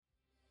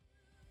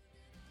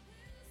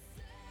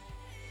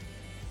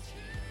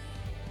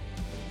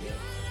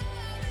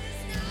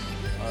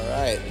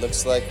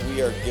Looks like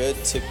we are good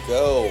to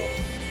go.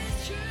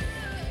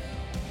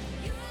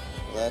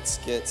 Let's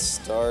get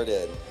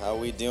started. How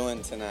we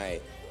doing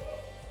tonight?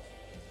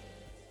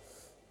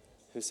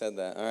 Who said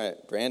that? All right,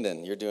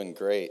 Brandon, you're doing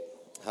great.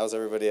 How's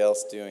everybody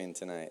else doing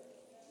tonight?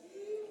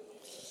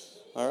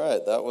 All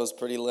right, that was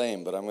pretty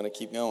lame, but I'm going to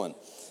keep going.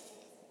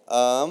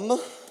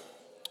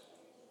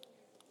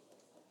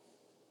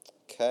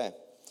 Okay.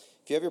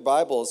 If you have your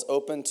Bibles,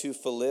 open to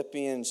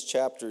Philippians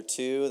chapter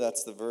 2.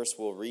 That's the verse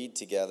we'll read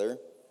together.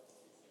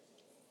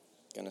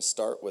 Going to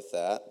start with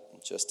that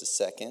in just a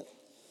second.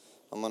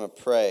 I'm going to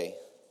pray.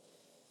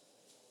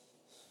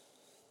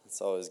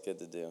 It's always good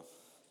to do.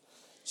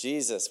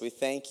 Jesus, we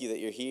thank you that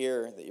you're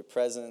here, that your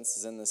presence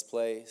is in this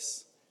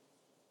place.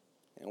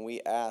 And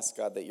we ask,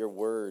 God, that your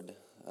word,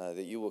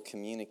 that you will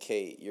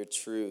communicate your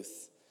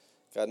truth.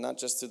 God, not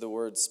just through the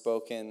words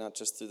spoken, not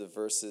just through the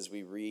verses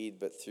we read,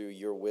 but through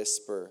your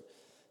whisper,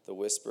 the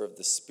whisper of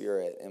the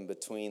Spirit in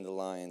between the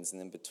lines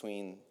and in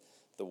between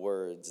the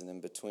words and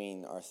in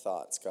between our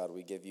thoughts. God,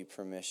 we give you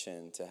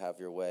permission to have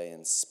your way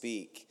and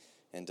speak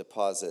and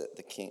deposit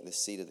the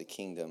seed of the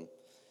kingdom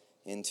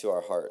into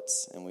our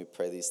hearts. And we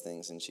pray these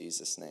things in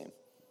Jesus' name.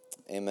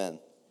 Amen.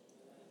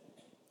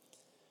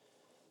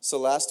 So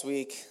last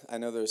week, I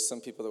know there's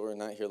some people that were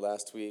not here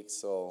last week,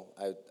 so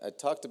I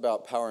talked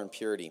about power and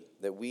purity,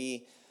 that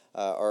we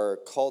are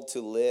called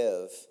to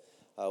live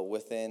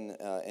within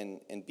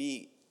and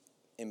be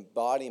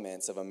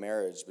embodiments of a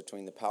marriage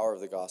between the power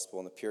of the gospel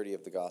and the purity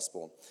of the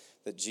gospel.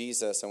 That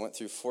Jesus, I went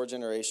through 4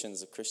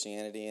 generations of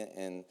Christianity,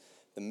 and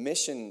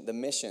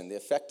the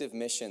effective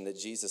mission that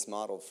Jesus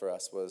modeled for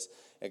us was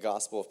a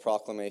gospel of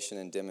proclamation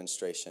and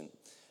demonstration.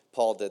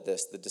 Paul did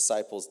this, the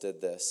disciples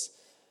did this.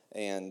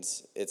 And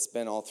it's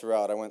been all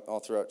throughout. I went all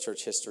throughout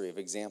church history of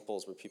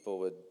examples where people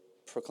would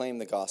proclaim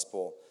the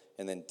gospel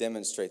and then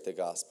demonstrate the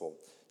gospel.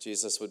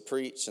 Jesus would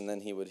preach and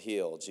then he would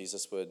heal.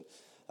 Jesus would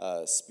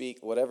speak.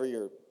 Whatever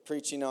you're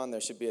preaching on,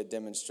 there should be a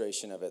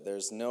demonstration of it.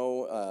 There's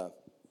no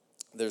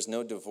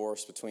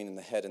divorce between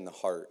the head and the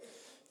heart.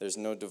 There's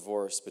no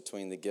divorce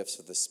between the gifts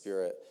of the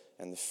Spirit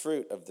and the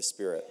fruit of the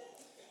Spirit.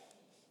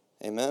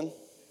 Amen?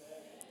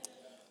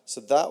 So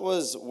that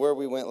was where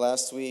we went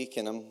last week,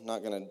 and I'm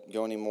not going to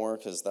go anymore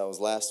because that was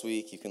last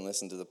week. You can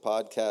listen to the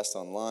podcast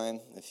online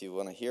if you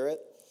want to hear it.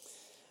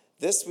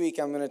 This week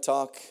I'm going to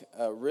talk,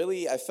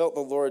 I felt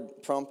the Lord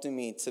prompting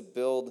me to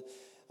build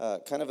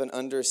kind of an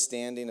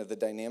understanding of the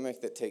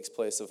dynamic that takes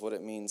place of what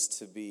it means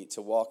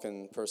to walk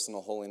in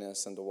personal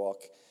holiness and to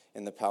walk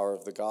in the power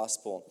of the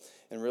gospel,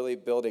 and really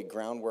build a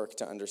groundwork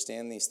to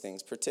understand these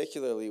things,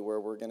 particularly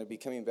where we're going to be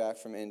coming back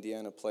from India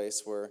in a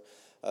place where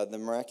the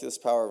miraculous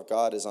power of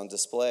God is on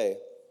display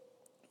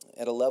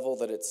at a level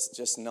that it's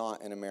just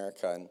not in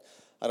America. And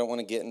I don't want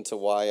to get into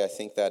why I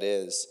think that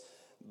is,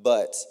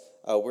 but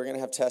we're going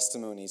to have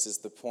testimonies is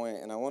the point.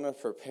 And I want to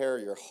prepare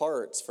your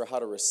hearts for how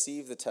to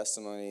receive the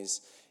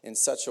testimonies in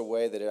such a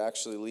way that it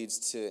actually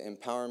leads to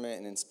empowerment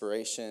and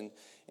inspiration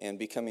and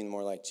becoming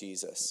more like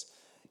Jesus.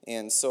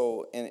 And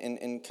so,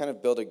 and kind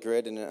of build a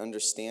grid and an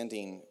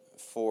understanding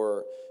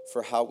for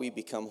how we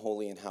become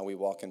holy and how we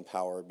walk in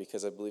power,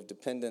 because I believe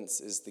dependence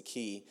is the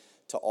key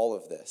to all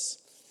of this.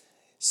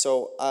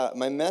 So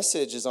my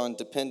message is on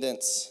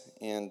dependence,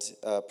 and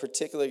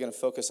particularly going to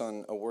focus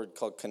on a word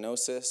called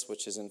kenosis,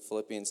 which is in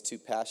Philippians 2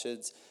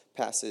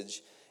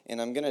 passage. And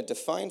I'm going to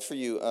define for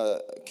you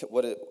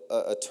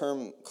a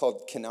term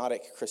called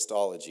kenotic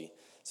Christology.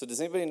 So does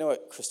anybody know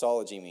what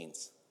Christology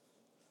means?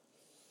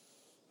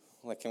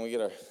 Like, can we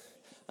get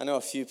I know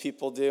a few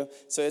people do.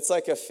 So it's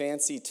like a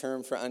fancy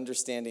term for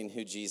understanding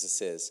who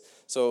Jesus is.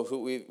 So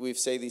we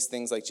say these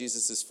things like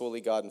Jesus is fully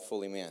God and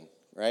fully man,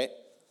 right?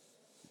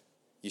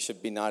 You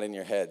should be nodding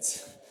your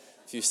heads.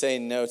 If you say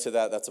no to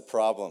that, that's a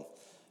problem,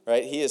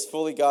 right? He is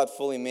fully God,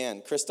 fully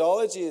man.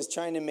 Christology is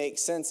trying to make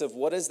sense of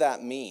what does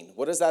that mean?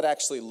 What does that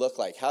actually look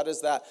like?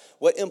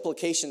 What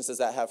implications does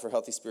that have for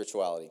healthy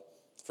spirituality,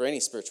 for any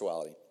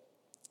spirituality?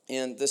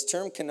 And this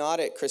term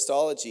kenotic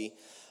Christology,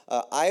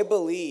 I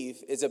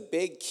believe, is a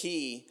big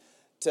key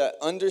to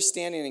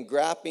understanding and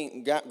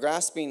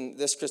grasping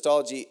this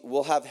Christology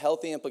will have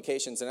healthy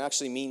implications and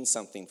actually means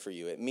something for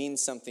you. It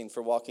means something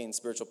for walking in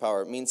spiritual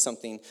power. It means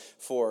something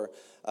for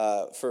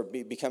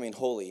becoming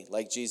holy,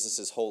 like Jesus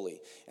is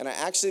holy. And I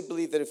actually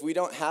believe that if we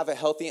don't have a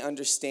healthy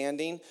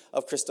understanding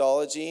of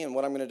Christology, and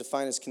what I'm going to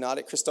define as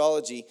kenotic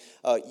Christology,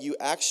 you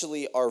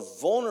actually are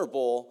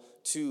vulnerable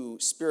to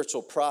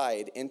spiritual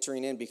pride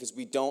entering in because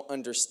we don't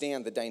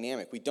understand the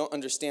dynamic. We don't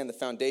understand the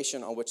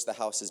foundation on which the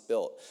house is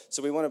built.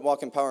 So we want to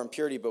walk in power and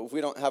purity, but if we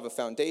don't have a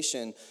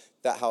foundation,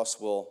 that house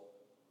will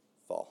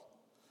fall.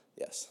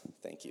 Yes,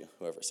 thank you,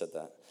 whoever said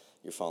that.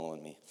 You're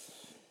following me.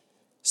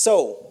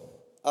 So,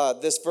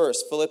 this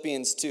verse,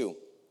 Philippians 2.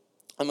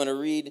 I'm going to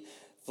read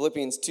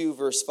Philippians 2,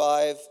 verse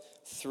 5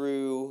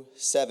 through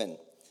 7. It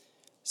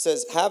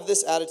says, "Have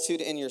this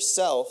attitude in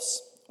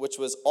yourselves, which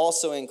was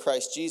also in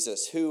Christ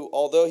Jesus, who,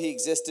 although he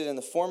existed in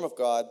the form of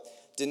God,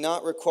 did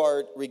not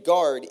regard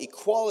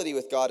equality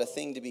with God a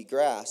thing to be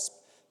grasped,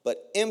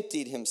 but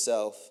emptied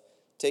himself,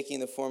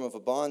 taking the form of a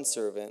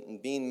bondservant and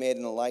being made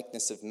in the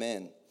likeness of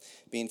men.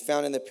 Being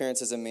found in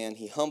appearance as a man,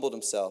 he humbled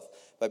himself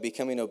by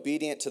becoming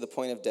obedient to the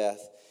point of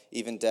death,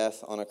 even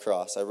death on a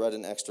cross. I read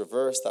an extra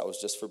verse. That was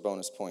just for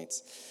bonus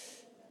points.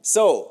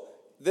 So,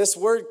 this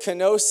word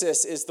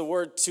kenosis is the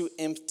word to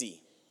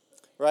empty,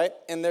 right?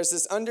 And there's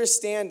this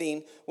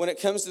understanding when it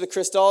comes to the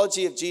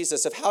Christology of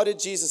Jesus, of how did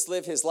Jesus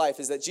live his life,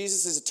 is that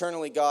Jesus is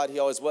eternally God. He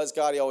always was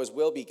God. He always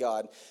will be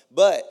God.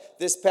 But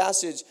this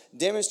passage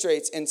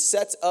demonstrates and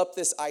sets up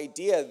this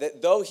idea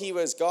that though he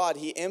was God,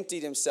 he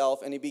emptied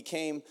himself and he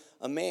became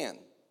a man.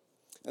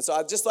 And so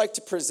I'd just like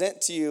to present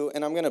to you,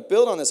 and I'm going to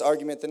build on this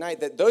argument tonight,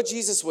 that though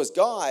Jesus was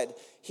God,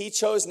 he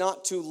chose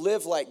not to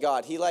live like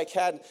God. He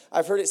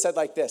I've heard it said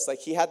like this, like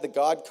he had the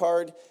God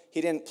card,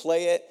 he didn't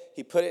play it,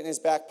 he put it in his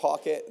back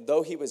pocket.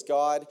 Though he was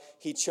God,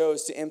 he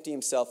chose to empty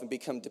himself and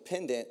become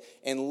dependent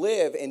and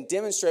live and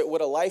demonstrate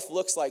what a life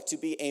looks like to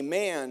be a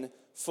man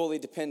fully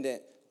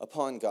dependent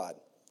upon God.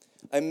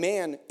 A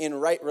man in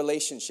right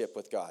relationship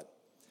with God.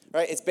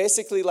 Right? It's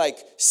basically like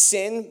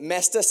sin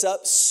messed us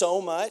up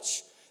so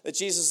much that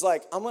Jesus is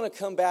like, I'm going to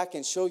come back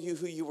and show you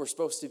who you were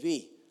supposed to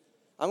be.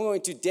 I'm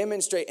going to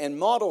demonstrate and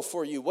model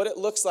for you what it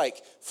looks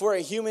like for a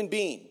human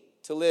being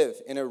to live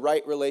in a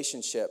right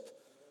relationship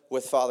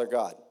with Father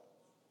God.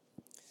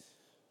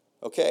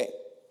 Okay.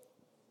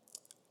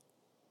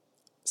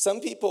 Some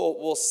people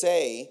will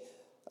say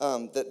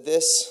that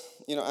this,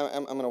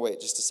 I'm going to wait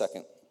just a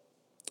second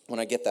when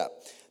I get that.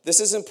 This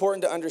is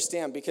important to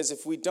understand because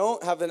if we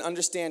don't have an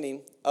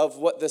understanding of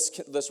what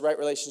this right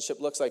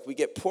relationship looks like, we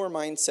get poor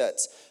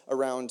mindsets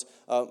around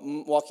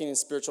walking in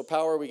spiritual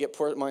power. We get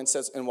poor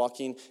mindsets in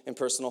walking in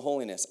personal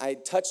holiness. I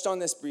touched on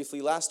this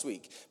briefly last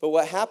week. But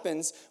what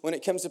happens when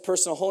it comes to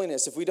personal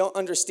holiness, if we don't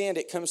understand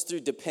it comes through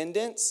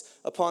dependence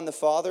upon the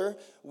Father,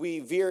 we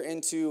veer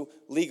into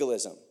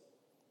legalism.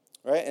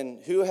 Right?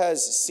 And who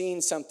has seen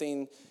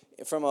something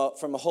from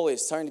a holy,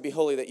 it's trying to be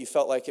holy, that you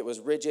felt like it was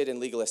rigid and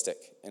legalistic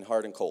and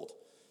hard and cold?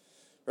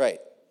 Right.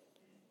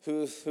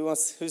 Who's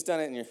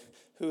done it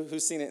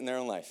who's seen it in their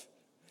own life?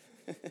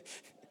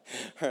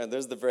 All right,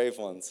 there's the brave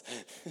ones.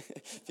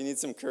 If you need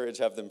some courage,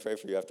 have them pray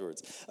for you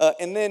afterwards.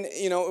 And then,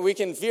 we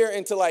can veer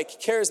into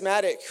like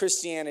charismatic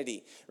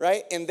Christianity,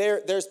 right? And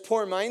there's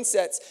poor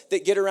mindsets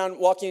that get around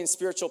walking in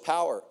spiritual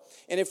power.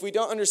 And if we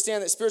don't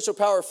understand that spiritual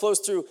power flows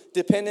through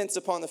dependence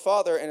upon the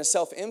Father and a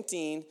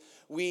self-emptying,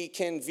 we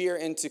can veer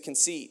into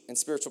conceit and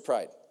spiritual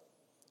pride,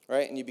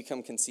 right? And you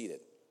become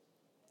conceited.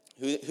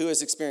 Who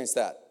has experienced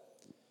that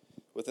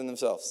within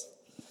themselves?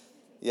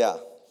 Yeah,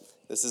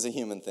 this is a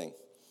human thing.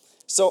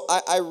 So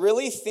I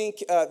really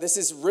think this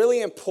is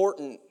really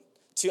important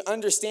to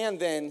understand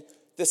then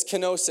this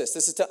kenosis.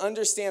 This is to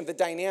understand the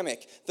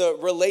dynamic, the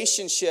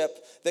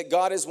relationship that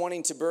God is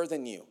wanting to birth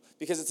in you.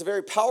 Because it's a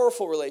very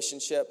powerful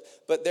relationship,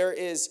 but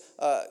there's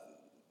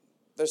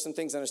some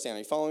things to understand. Are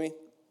you following me?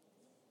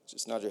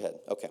 Just nod your head.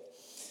 Okay.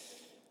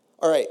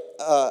 All right,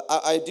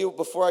 I do.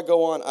 Before I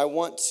go on, I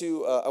want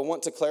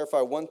to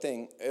clarify one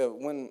thing.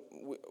 When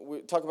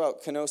we talk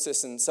about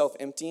kenosis and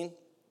self-emptying,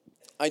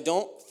 I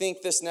don't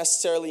think this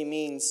necessarily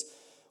means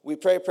we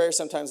pray a prayer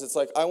sometimes. It's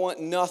like, I want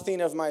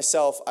nothing of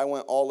myself. I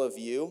want all of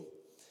you.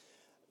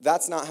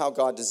 That's not how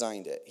God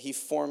designed it. He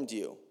formed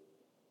you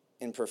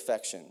in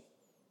perfection.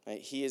 Right?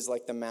 He is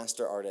like the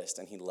master artist,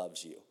 and he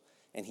loves you,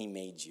 and he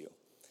made you.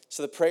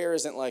 So the prayer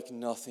isn't like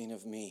nothing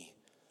of me,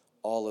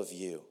 all of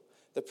you.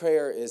 The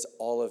prayer is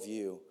all of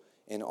you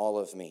and all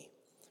of me,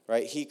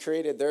 right? He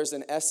created, there's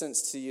an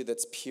essence to you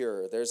that's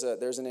pure. There's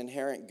an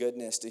inherent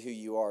goodness to who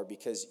you are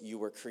because you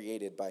were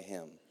created by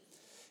him.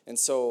 And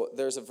so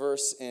there's a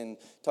verse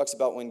talks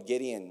about when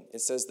Gideon,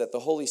 it says that the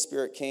Holy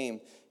Spirit came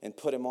and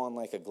put him on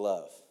like a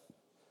glove.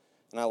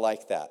 And I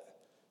like that.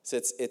 So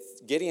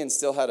Gideon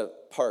still had a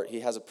part.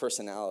 He has a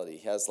personality.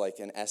 He has like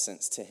an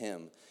essence to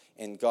him.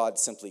 And God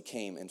simply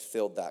came and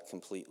filled that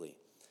completely.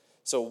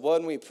 So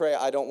when we pray,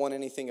 I don't want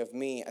anything of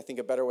me, I think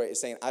a better way is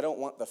saying, I don't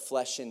want the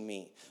flesh in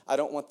me. I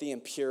don't want the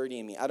impurity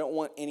in me. I don't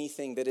want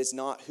anything that is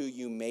not who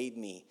you made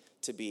me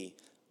to be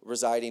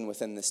residing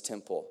within this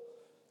temple.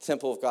 The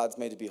temple of God's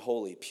made to be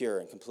holy, pure,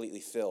 and completely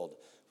filled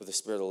with the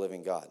Spirit of the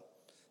living God.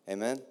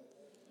 Amen?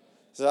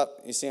 So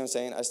you see what I'm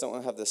saying? I just don't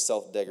want to have this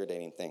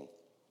self-degrading thing.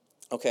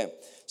 Okay,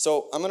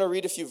 so I'm going to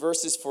read a few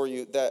verses for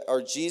you that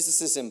are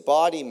Jesus'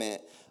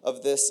 embodiment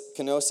of this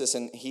kenosis,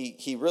 and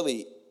he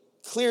really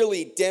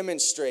clearly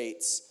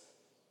demonstrates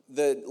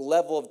the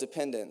level of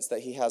dependence that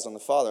he has on the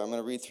Father. I'm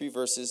going to read 3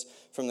 verses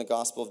from the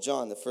Gospel of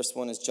John. The first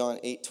one is John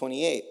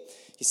 8:28.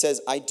 He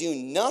says, I do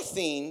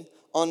nothing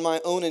on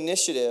my own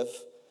initiative,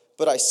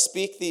 but I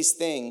speak these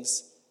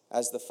things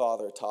as the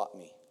Father taught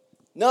me.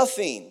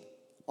 Nothing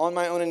on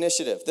my own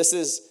initiative. This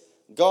is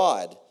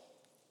God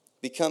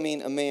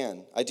becoming a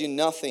man. I do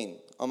nothing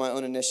on my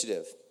own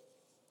initiative.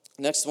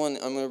 Next one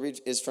I'm going to read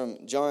is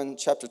from John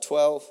chapter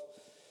 12,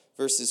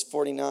 verses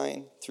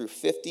 49 through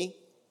 50. It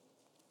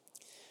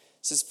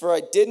says, for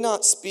I did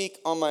not speak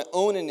on my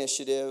own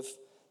initiative,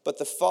 but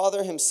the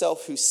Father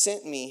himself who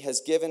sent me has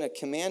given a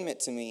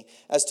commandment to me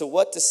as to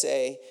what to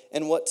say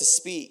and what to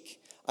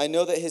speak. I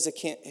know that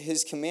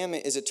his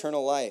commandment is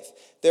eternal life.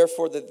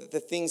 Therefore, the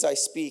things I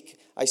speak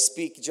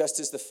just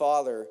as the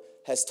Father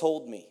has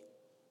told me.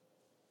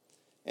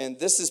 And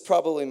this is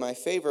probably my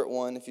favorite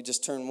one. If you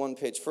just turn one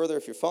page further,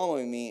 if you're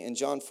following me, in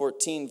John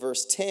 14,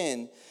 verse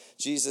 10,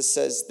 Jesus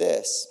says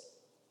this: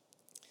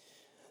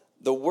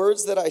 "The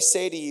words that I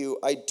say to you,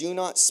 I do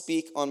not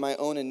speak on my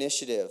own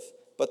initiative,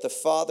 but the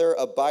Father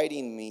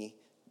abiding in me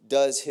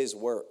does his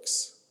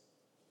works."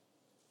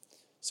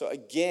 So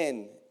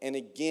again and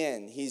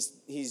again,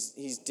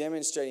 he's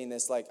demonstrating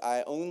this, like,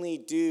 I only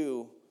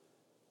do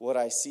what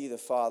I see the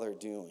Father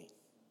doing.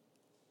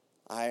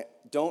 I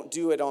don't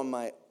do it on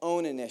my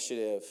own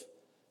initiative.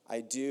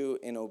 I do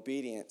in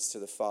obedience to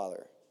the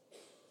Father.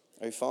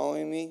 Are you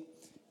following me?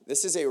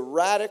 This is a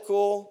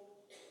radical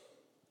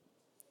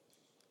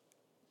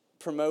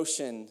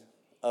promotion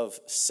of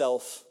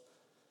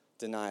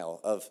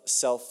self-denial, of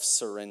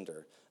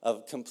self-surrender,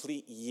 of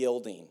complete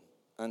yielding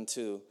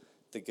unto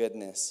the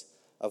goodness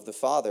of the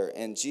Father.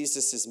 And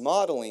Jesus is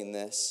modeling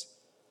this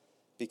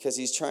because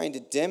he's trying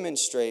to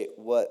demonstrate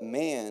what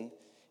man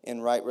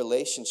in right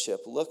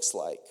relationship looks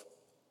like.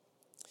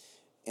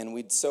 And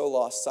we'd so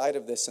lost sight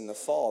of this in the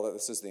fall that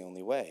this was the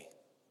only way.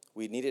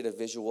 We needed a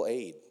visual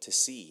aid to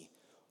see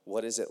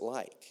what is it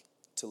like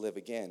to live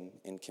again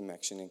in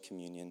connection and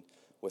communion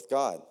with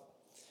God.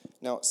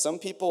 Now, some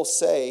people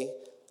say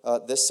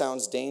this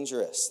sounds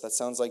dangerous. That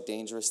sounds like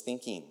dangerous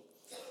thinking.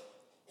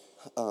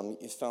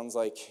 It sounds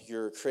like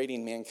you're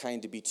creating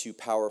mankind to be too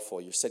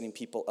powerful. You're setting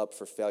people up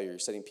for failure. You're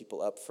setting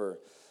people up for,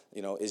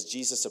 is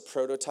Jesus a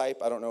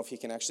prototype? I don't know if he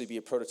can actually be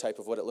a prototype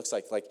of what it looks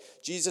like. Like,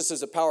 Jesus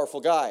is a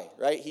powerful guy,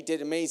 right? He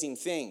did amazing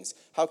things.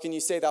 How can you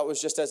say that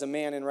was just as a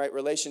man in right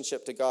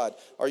relationship to God?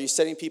 Are you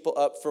setting people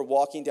up for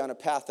walking down a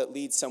path that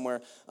leads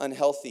somewhere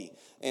unhealthy?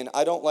 And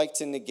I don't like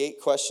to negate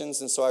questions,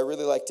 and so I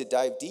really like to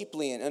dive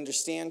deeply and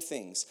understand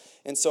things.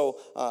 And so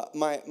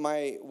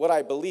what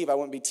I believe, I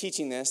wouldn't be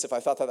teaching this if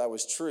I thought that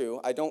was true.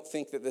 I don't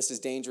think that this is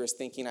dangerous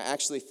thinking. I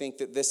actually think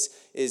that this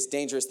is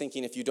dangerous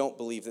thinking if you don't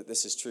believe that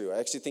this is true. I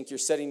actually think you're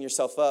setting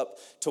yourself up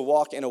to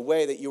walk in a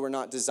way that you were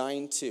not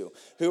designed to.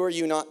 Who are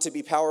you not to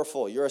be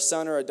powerful? You're a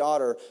son or a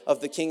daughter of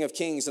the King of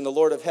Kings and the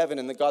Lord of Heaven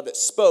and the God that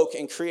spoke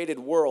and created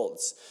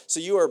worlds. So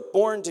you are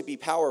born to be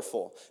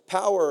powerful.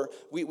 Power,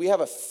 we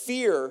have a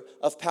fear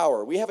of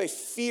power. We have a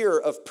fear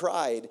of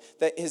pride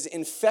that has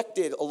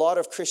infected a lot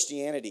of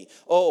Christianity.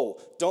 Oh,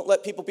 don't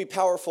let people be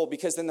powerful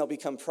because then they'll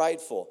become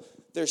prideful.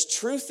 There's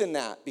truth in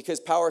that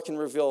because power can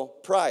reveal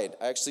pride.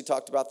 I actually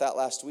talked about that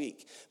last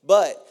week.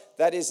 But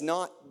that is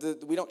not,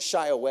 we don't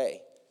shy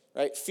away,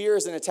 right? Fear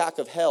is an attack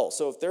of hell.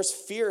 So if there's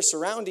fear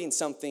surrounding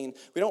something,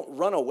 we don't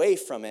run away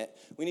from it.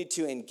 We need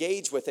to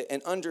engage with it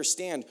and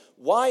understand,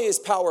 why is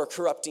power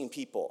corrupting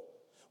people?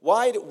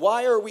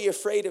 Why are we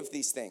afraid of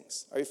these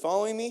things? Are you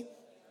following me?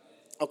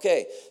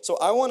 Okay, so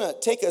I want to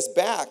take us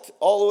back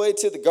all the way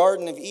to the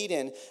Garden of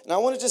Eden, and I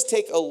want to just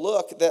take a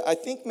look that I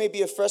think may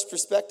be a fresh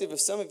perspective of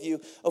some of you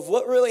of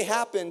what really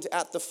happened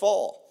at the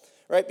fall,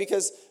 right?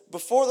 Because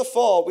before the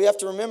fall, we have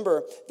to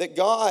remember that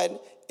God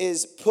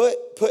is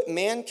put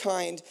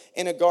mankind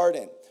in a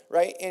garden,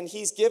 right? And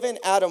he's given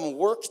Adam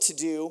work to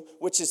do,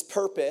 which is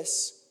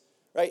purpose,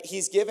 right?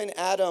 He's given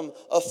Adam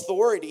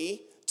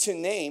authority to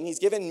name. He's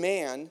given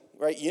man,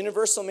 right,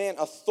 universal man,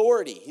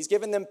 authority. He's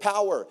given them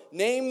power.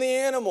 Name the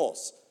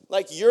animals.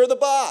 Like, you're the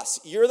boss.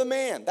 You're the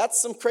man. That's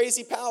some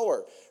crazy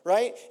power,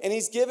 right? And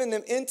he's given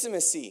them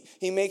intimacy.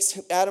 He makes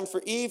Adam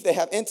for Eve. They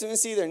have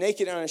intimacy. They're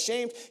naked and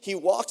unashamed. He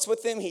walks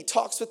with them. He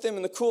talks with them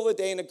in the cool of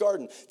the day in the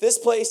garden. This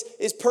place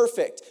is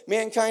perfect.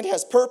 Mankind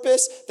has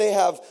purpose. They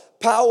have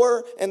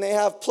power, and they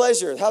have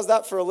pleasure. How's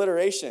that for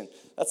alliteration?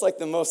 That's like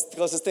the most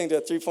closest thing to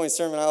a 3-point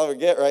sermon I'll ever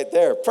get right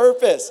there.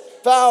 Purpose,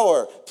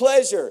 power,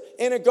 pleasure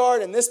in a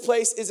garden. This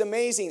place is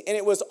amazing. And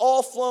it was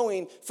all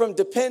flowing from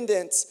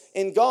dependence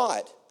in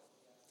God.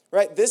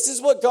 Right? This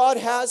is what God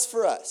has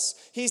for us.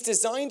 He's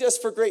designed us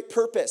for great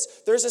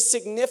purpose. There's a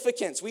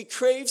significance. We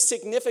crave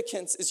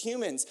significance as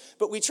humans,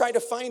 but we try to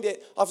find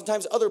it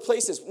oftentimes other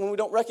places when we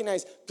don't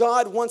recognize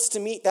God wants to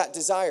meet that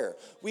desire.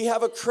 We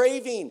have a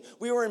craving.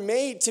 We were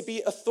made to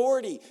be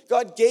authority.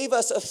 God gave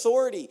us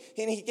authority,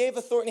 and he gave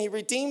authority, and he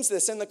redeems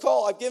this in the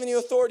call. I've given you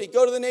authority.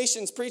 Go to the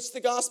nations, preach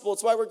the gospel.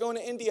 It's why we're going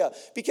to India,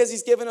 because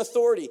he's given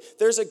authority.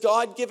 There's a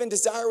God-given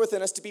desire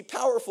within us to be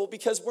powerful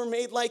because we're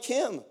made like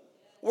him.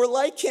 We're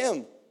like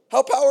him.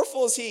 How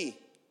powerful is he?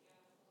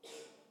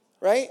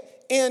 Right?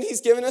 And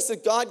he's given us a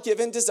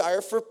God-given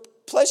desire for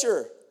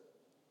pleasure.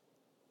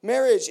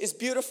 Marriage is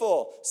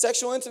beautiful.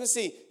 Sexual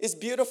intimacy is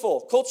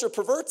beautiful. Culture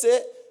perverts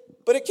it,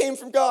 but it came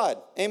from God.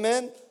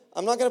 Amen?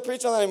 I'm not going to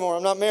preach on that anymore.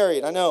 I'm not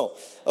married. I know.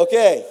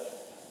 Okay.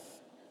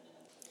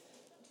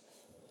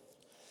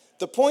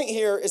 The point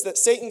here is that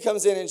Satan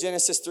comes in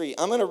Genesis 3.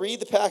 I'm going to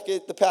read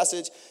the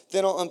passage,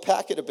 then I'll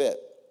unpack it a bit.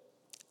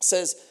 It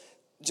says,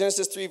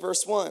 Genesis 3,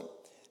 verse 1.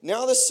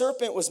 Now the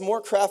serpent was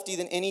more crafty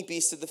than any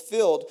beast of the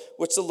field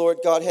which the Lord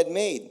God had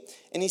made.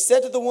 And he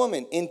said to the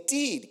woman,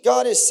 indeed,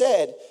 God has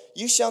said,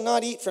 you shall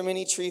not eat from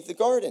any tree of the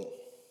garden.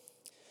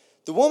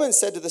 The woman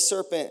said to the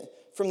serpent,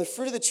 from the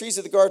fruit of the trees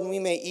of the garden we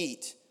may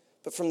eat.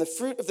 But from the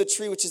fruit of the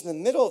tree which is in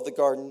the middle of the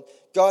garden,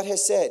 God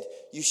has said,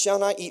 you shall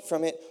not eat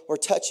from it or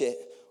touch it,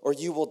 or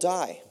you will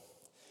die.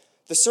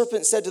 The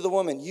serpent said to the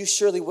woman, you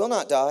surely will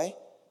not die,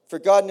 for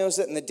God knows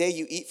that in the day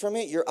you eat from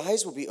it, your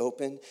eyes will be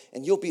opened,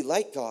 and you'll be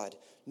like God,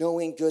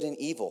 knowing good and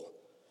evil.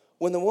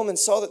 When the woman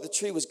saw that the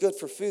tree was good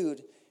for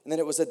food, and that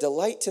it was a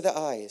delight to the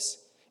eyes,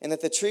 and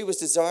that the tree was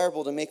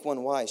desirable to make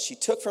one wise, she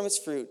took from its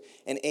fruit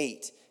and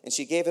ate, and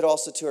she gave it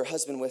also to her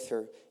husband with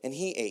her, and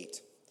he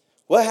ate.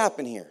 What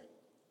happened here?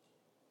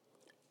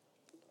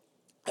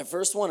 I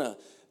first want to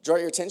draw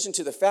your attention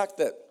to the fact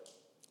that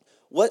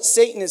what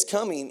Satan is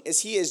coming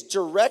is he is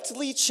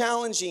directly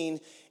challenging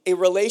a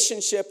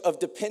relationship of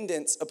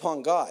dependence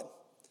upon God.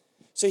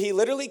 So he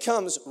literally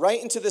comes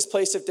right into this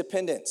place of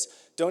dependence.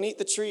 Don't eat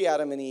the tree,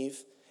 Adam and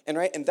Eve.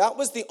 And that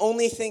was the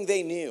only thing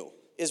they knew,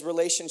 is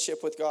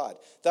relationship with God.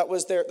 That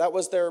was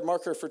their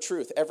marker for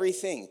truth. Every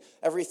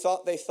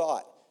thought they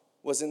thought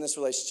was in this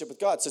relationship with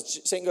God. So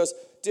Satan goes,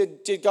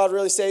 did God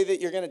really say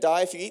that you're going to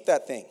die if you eat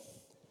that thing?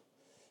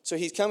 So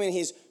he's coming,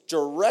 he's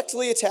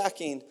directly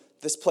attacking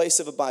this place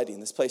of abiding,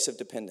 this place of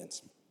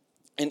dependence.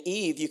 And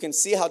Eve, you can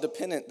see how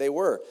dependent they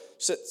were.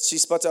 So she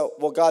sputs out,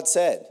 well, God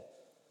said,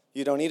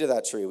 you don't eat of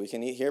that tree. We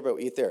can eat here, but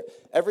we eat there.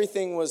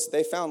 Everything was,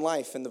 they found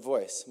life in the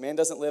voice. Man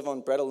doesn't live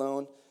on bread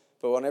alone,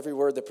 but on every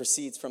word that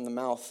proceeds from the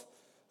mouth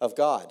of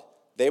God.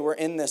 They were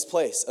in this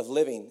place of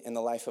living in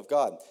the life of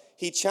God.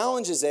 He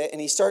challenges it,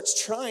 and he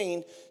starts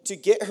trying to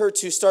get her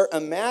to start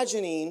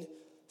imagining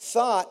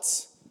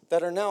thoughts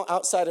that are now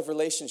outside of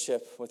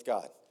relationship with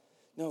God.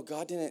 No,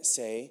 God didn't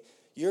say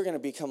you're going to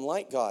become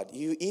like God.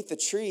 You eat the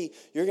tree,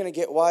 you're going to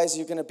get wise,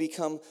 you're going to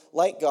become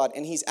like God.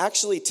 And he's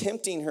actually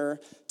tempting her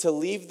to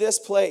leave this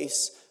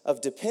place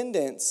of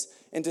dependence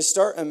and to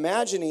start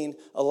imagining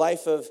a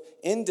life of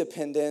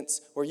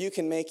independence where you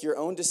can make your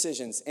own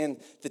decisions. And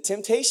the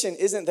temptation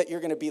isn't that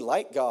you're going to be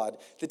like God.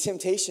 The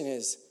temptation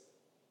is,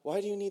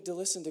 why do you need to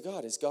listen to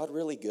God? Is God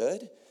really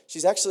good?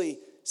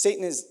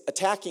 Satan is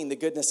attacking the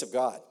goodness of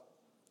God.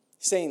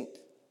 He's saying,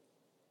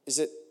 is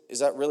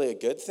that really a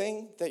good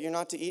thing that you're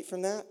not to eat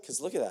from that? Because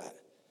look at that.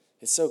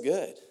 It's so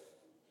good.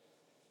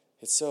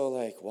 It's so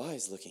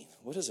wise looking.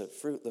 What does a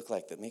fruit look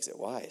like that makes it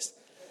wise?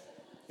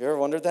 You ever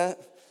wondered that?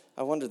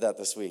 I wondered that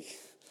this week.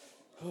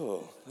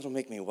 Oh, that'll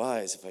make me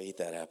wise if I eat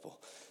that apple.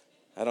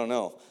 I don't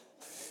know.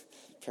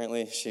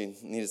 Apparently she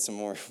needed some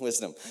more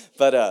wisdom.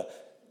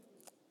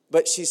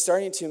 But she's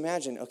starting to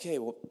imagine, okay,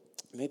 well,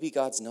 maybe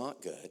God's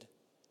not good.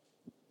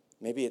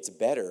 Maybe it's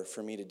better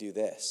for me to do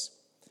this.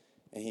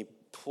 And he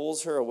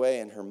pulls her away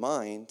in her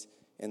mind,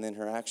 and then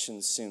her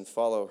actions soon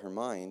follow her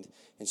mind,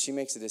 and she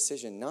makes a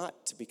decision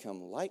not to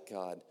become like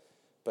God,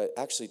 but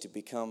actually to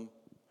become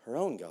her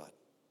own God.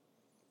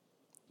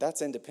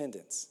 That's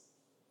independence.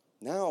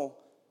 Now,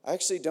 I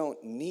actually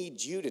don't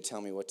need you to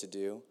tell me what to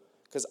do,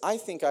 because I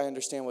think I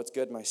understand what's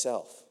good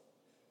myself.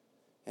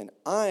 And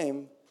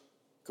I'm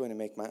going to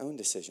make my own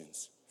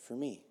decisions for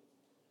me.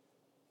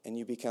 And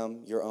you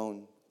become your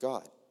own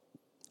God.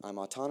 I'm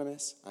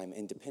autonomous, I'm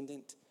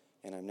independent,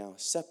 and I'm now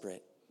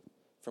separate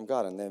from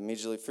God. And the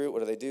immediately fruit,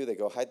 what do? They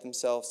go hide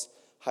themselves,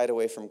 hide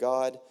away from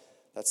God.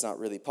 That's not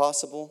really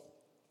possible.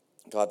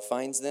 God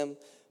finds them.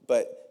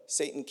 But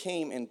Satan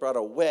came and brought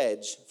a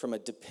wedge from a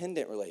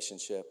dependent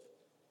relationship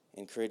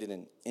and created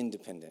an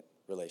independent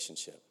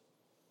relationship.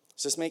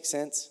 Does this make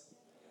sense?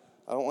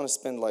 I don't want to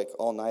spend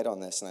all night on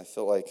this, and I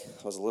feel like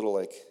I was a little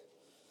am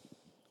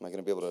I going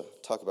to be able to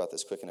talk about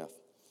this quick enough?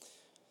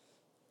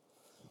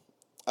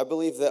 I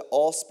believe that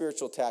all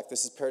spiritual attack,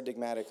 this is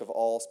paradigmatic of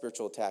all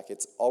spiritual attack,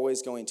 it's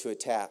always going to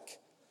attack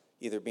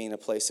either being a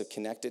place of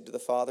connected to the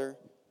Father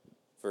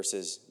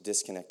versus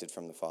disconnected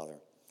from the Father.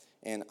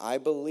 And I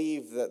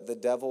believe that the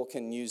devil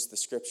can use the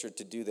scripture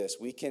to do this.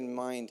 We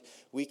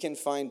can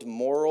find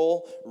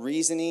moral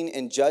reasoning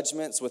and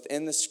judgments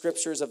within the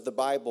scriptures of the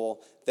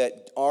Bible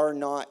that are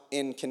not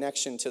in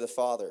connection to the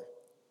Father.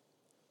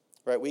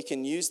 Right? We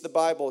can use the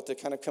Bible to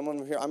kind of come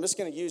over here. I'm just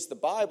going to use the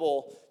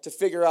Bible to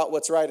figure out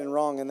what's right and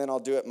wrong, and then I'll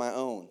do it my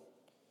own.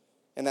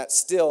 And that's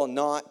still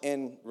not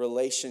in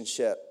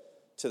relationship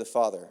to the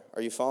Father.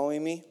 Are you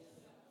following me?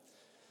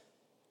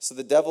 So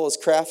the devil is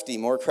crafty,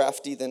 more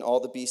crafty than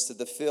all the beasts of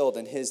the field,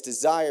 and his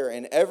desire,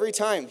 and every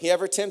time he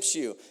ever tempts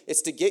you,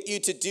 it's to get you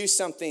to do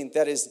something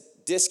that is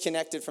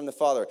disconnected from the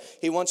Father.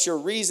 He wants your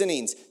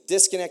reasonings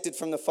disconnected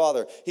from the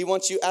Father. He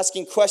wants you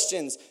asking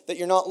questions that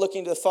you're not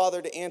looking to the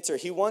Father to answer.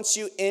 He wants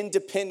you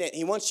independent.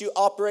 He wants you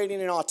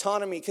operating in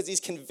autonomy because he's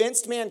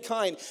convinced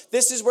mankind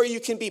this is where you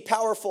can be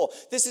powerful.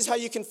 This is how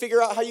you can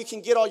figure out how you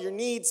can get all your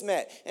needs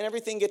met. And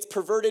everything gets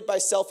perverted by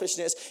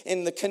selfishness.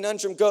 And the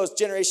conundrum goes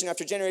generation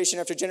after generation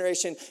after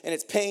generation. And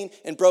it's pain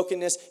and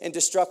brokenness and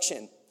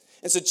destruction.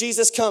 And so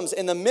Jesus comes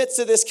in the midst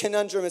of this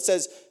conundrum and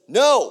says,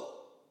 no.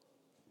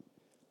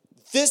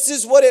 This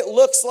is what it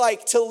looks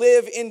like to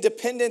live in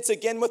dependence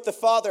again with the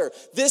Father.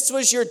 This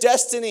was your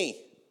destiny.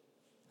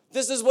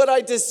 This is what I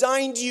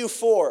designed you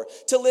for,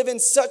 to live in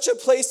such a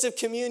place of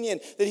communion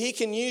that he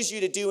can use you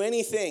to do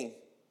anything.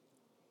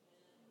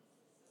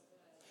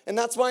 And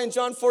that's why in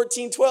John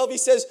 14:12 he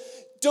says,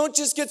 don't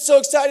just get so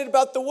excited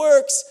about the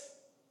works.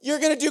 you're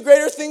going to do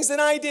greater things than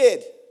I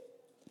did.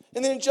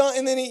 And then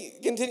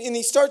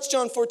he starts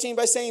John 14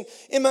 by saying,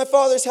 in my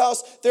Father's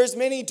house, there's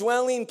many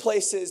dwelling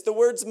places. The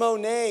word's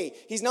monē.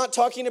 He's not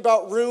talking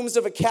about rooms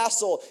of a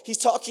castle. He's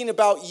talking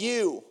about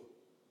you.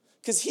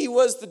 Because he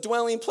was the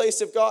dwelling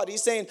place of God.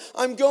 He's saying,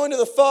 I'm going to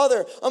the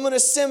Father. I'm going to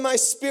send my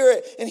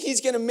Spirit, and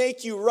he's going to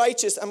make you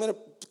righteous. I'm going to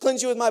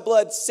cleanse you with my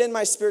blood, send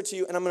my Spirit to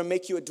you, and I'm going to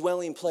make you a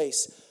dwelling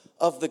place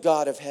of the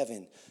God of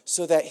heaven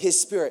so that his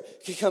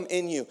Spirit can come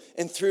in you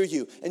and through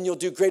you, and you'll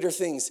do greater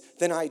things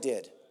than I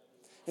did.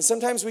 And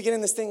sometimes we get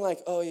in this thing like,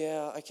 oh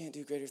yeah, I can't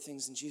do greater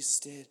things than Jesus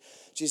did.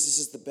 Jesus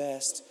is the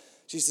best.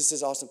 Jesus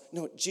is awesome.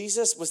 No,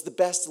 Jesus was the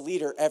best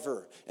leader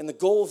ever. And the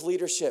goal of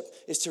leadership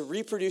is to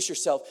reproduce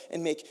yourself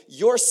and make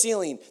your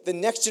ceiling the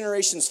next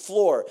generation's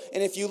floor.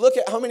 And if you look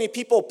at how many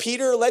people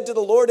Peter led to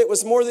the Lord, it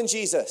was more than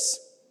Jesus.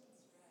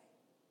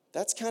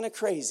 That's kind of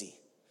crazy.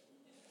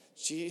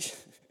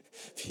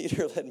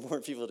 Peter led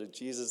more people to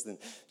Jesus than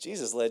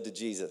Jesus led to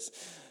Jesus.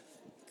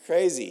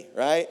 Crazy,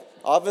 right?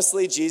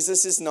 Obviously,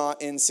 Jesus is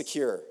not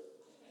insecure.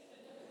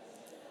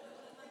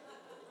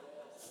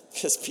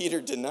 Because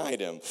Peter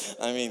denied him.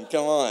 I mean,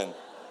 come on.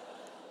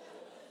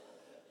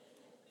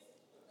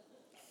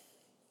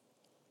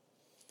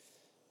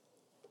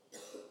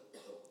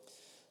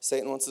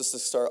 Satan wants us to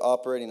start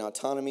operating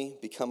autonomy,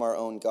 become our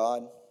own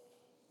God,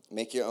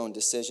 make your own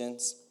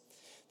decisions.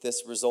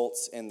 This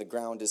results in the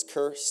ground is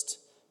cursed,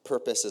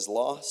 purpose is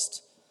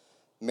lost,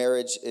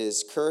 marriage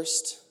is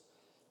cursed,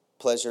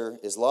 pleasure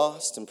is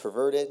lost and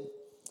perverted,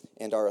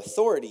 and our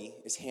authority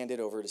is handed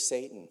over to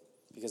Satan.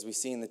 Because we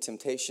see in the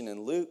temptation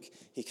in Luke,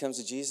 he comes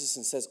to Jesus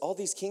and says, all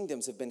these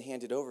kingdoms have been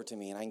handed over to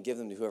me, and I can give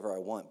them to whoever I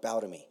want. Bow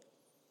to me.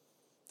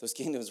 Those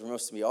kingdoms were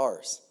supposed to be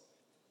ours.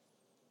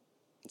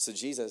 And so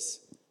Jesus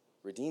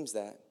redeems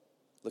that,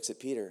 looks at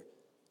Peter.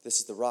 This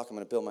is the rock. I'm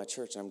going to build my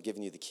church, and I'm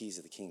giving you the keys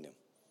of the kingdom,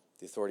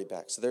 the authority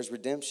back. So there's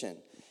redemption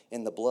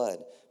in the blood,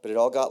 but it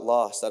all got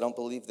lost. I don't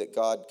believe that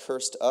God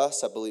cursed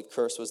us. I believe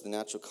curse was the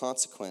natural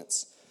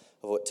consequence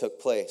of what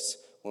took place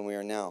when we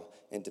are now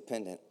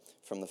independent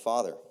from the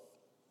Father.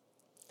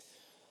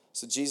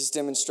 So Jesus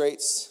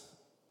demonstrates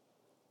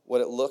what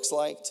it looks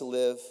like to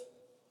live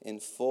in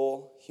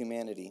full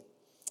humanity,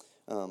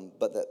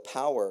 but that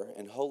power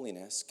and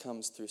holiness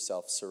comes through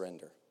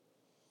self-surrender.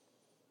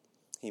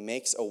 He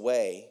makes a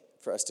way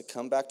for us to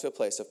come back to a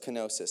place of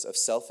kenosis, of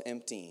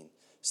self-emptying,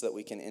 so that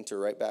we can enter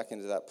right back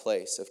into that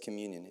place of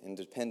communion and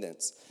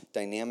dependence,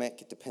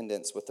 dynamic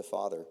dependence with the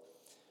Father.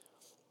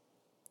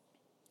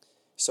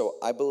 So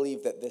I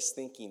believe that this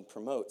thinking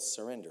promotes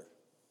surrender.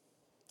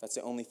 That's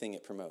the only thing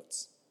it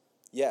promotes.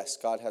 Yes,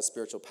 God has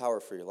spiritual power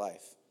for your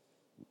life,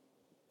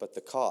 but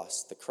the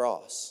cost, the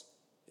cross,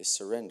 is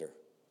surrender.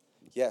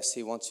 Yes,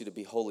 he wants you to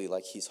be holy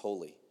like he's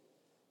holy,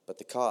 but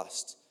the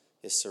cost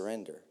is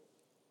surrender.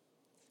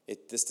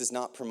 This does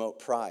not promote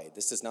pride.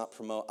 This does not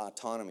promote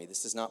autonomy.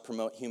 This does not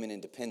promote human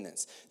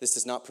independence. This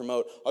does not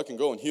promote, I can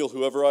go and heal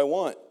whoever I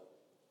want.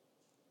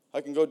 I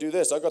can go do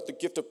this. I got the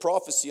gift of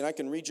prophecy and I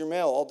can read your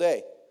mail all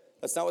day.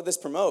 That's not what this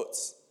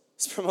promotes.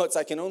 This promotes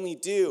I can only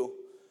do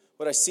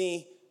what I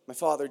see my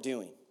Father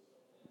doing.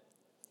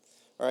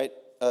 All right,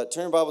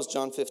 turn your Bibles,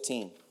 John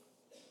 15.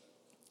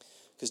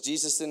 Because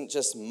Jesus didn't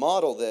just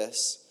model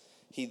this.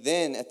 He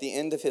then, at the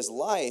end of his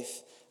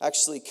life,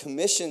 actually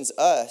commissions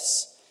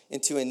us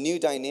into a new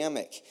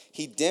dynamic.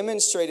 He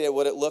demonstrated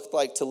what it looked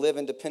like to live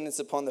in dependence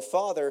upon the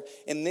Father,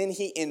 and then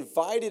he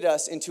invited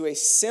us into a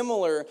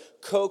similar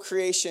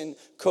co-creation,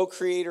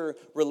 co-creator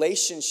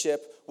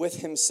relationship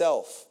with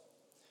himself.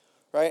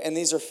 Right? And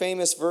these are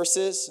famous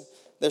verses.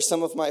 They're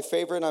some of my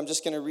favorite. I'm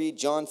just going to read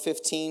John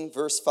 15,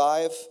 verse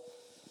 5.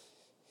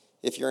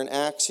 If you're in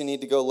Acts, you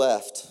need to go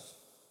left.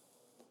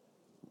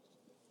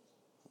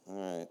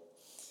 All right.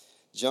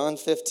 John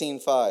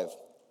 15:5.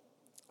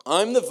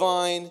 I'm the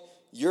vine,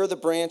 you're the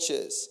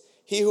branches.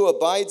 He who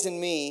abides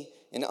in me,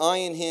 and I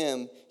in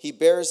him, he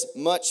bears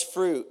much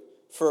fruit.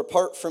 For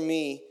apart from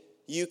me,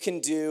 you can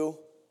do.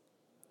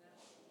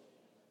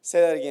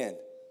 Say that again.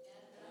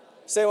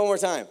 Say it one more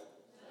time.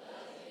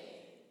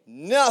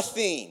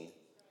 Nothing.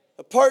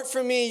 Apart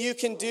from me, you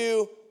can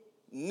do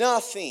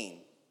nothing.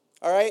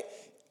 All right?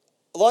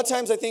 A lot of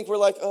times I think we're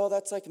like, oh,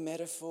 that's like a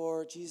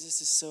metaphor. Jesus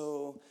is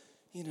so,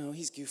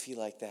 he's goofy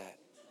like that.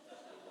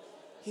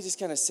 He just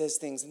kind of says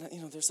things,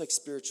 and, there's like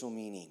spiritual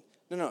meaning.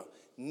 No,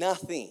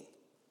 nothing.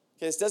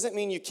 Okay, this doesn't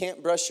mean you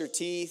can't brush your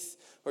teeth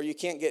or you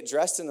can't get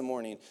dressed in the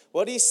morning.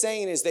 What he's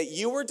saying is that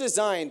you were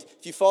designed,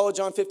 if you follow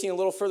John 15 a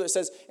little further, it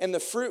says, and the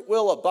fruit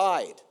will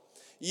abide.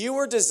 You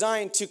were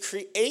designed to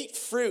create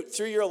fruit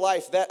through your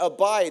life that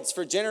abides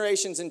for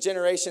generations and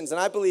generations, and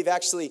I believe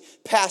actually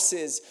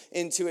passes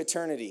into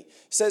eternity.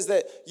 It says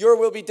that your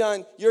will be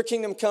done, your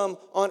kingdom come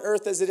on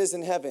earth as it is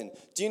in heaven.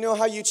 Do you know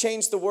how you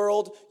change the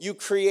world? You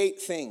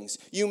create things.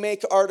 You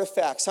make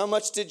artifacts. How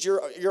much did your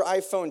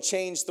iPhone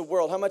change the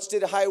world? How much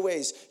did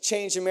highways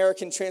change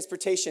American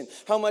transportation?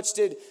 How much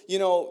did,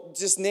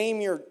 just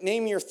name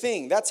your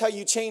thing? That's how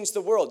you change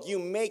the world.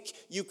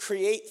 You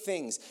create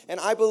things.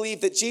 And I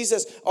believe that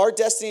Jesus, our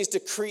destiny destiny is to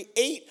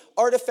create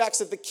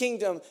artifacts of the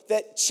kingdom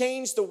that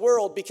change the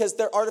world because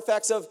they're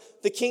artifacts of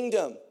the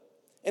kingdom.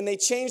 And they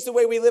change the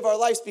way we live our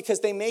lives because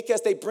they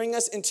bring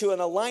us into an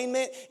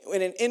alignment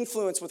and an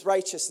influence with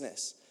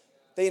righteousness.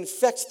 They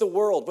infect the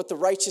world with the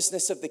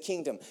righteousness of the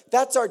kingdom.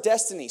 That's our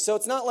destiny. So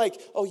it's not like,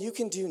 oh, you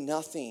can do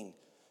nothing.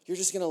 You're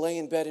just going to lay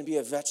in bed and be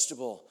a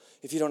vegetable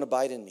if you don't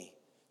abide in me.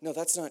 No,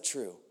 that's not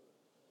true.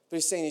 What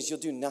he's saying is you'll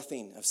do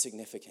nothing of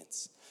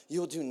significance.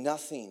 You'll do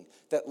nothing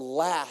that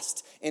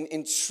lasts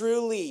and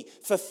truly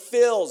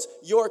fulfills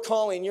your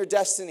calling, your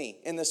destiny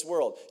in this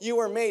world. You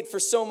are made for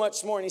so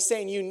much more. And he's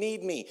saying, you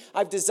need me.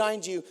 I've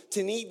designed you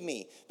to need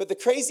me. But the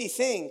crazy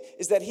thing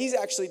is that he's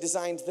actually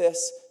designed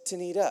this to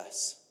need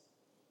us.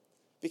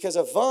 Because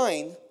a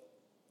vine,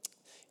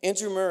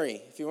 Andrew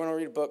Murray, if you want to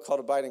read a book called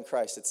Abide in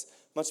Christ, it's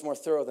much more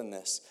thorough than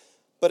this.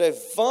 But a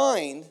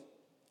vine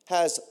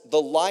has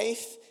the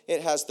life,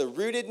 it has the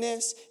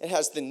rootedness, it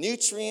has the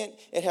nutrient,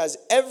 it has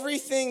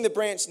everything the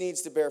branch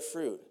needs to bear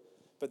fruit.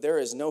 But there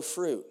is no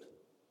fruit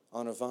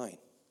on a vine.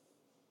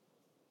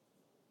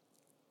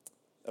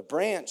 A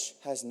branch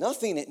has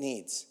nothing it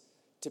needs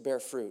to bear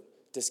fruit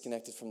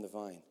disconnected from the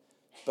vine.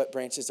 But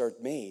branches are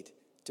made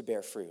to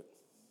bear fruit.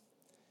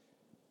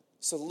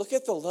 So look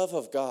at the love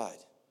of God,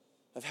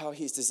 of how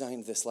he's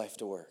designed this life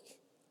to work.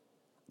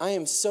 I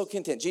am so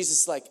content.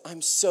 Jesus is like,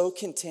 I'm so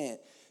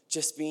content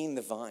just being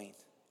the vine.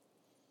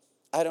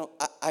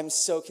 I'm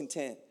so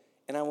content,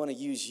 and I want to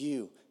use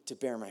you to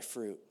bear my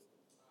fruit.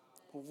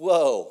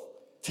 Whoa,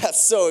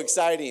 that's so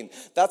exciting.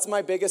 That's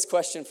my biggest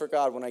question for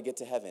God when I get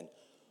to heaven.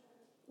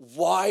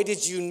 Why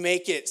did you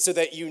make it so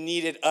that you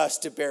needed us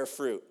to bear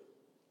fruit?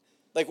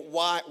 Like,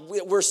 why?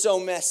 We're so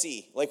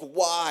messy. Like,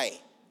 why?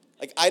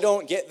 Like, I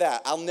don't get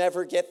that. I'll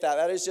never get that.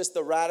 That is just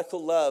the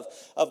radical love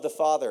of the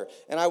Father.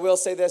 And I will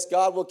say this,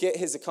 God will get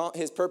his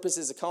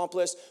purposes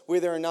accomplished.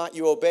 Whether or not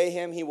you obey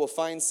him, he will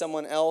find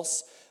someone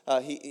else. So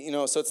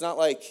it's not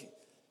like,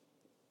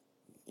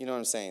 you know what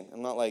I'm saying?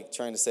 I'm not like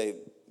trying to say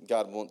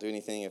God won't do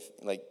anything if,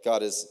 like,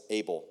 God is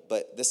able.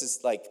 But this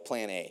is like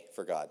plan A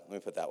for God. Let me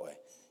put it that way.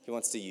 He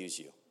wants to use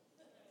you.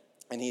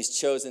 And he's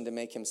chosen to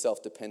make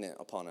himself dependent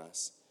upon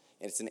us.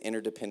 And it's an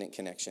interdependent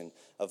connection,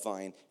 a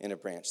vine and a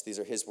branch. These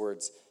are his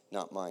words,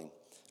 not mine.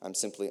 I'm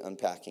simply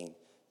unpacking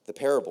the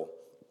parable.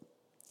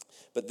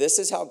 But this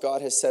is how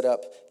God has set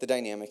up the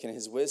dynamic in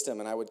his wisdom.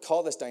 And I would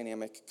call this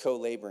dynamic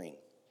co-laboring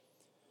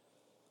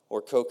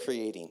or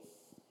co-creating.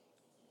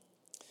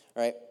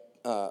 All right?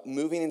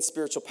 Moving in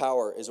spiritual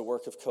power is a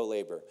work of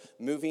co-labor.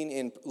 Living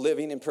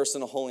in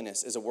personal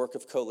holiness is a work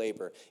of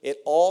co-labor. It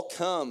all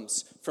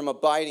comes from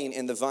abiding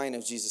in the vine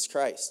of Jesus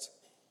Christ.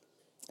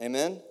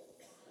 Amen?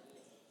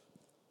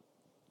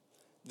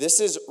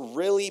 This is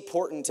really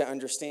important to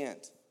understand.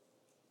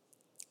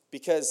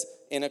 Because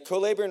in a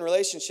co-laboring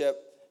relationship,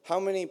 how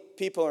many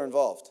people are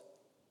involved?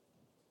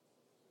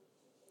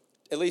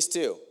 At least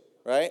two,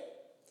 right?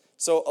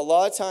 So a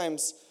lot of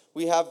times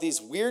we have these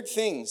weird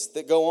things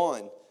that go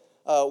on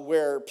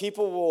where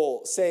people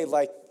will say,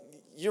 like,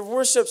 your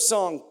worship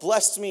song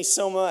blessed me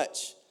so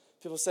much.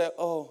 People say,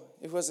 oh,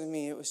 it wasn't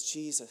me, it was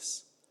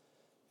Jesus.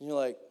 And you're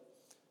like,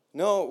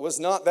 no, it was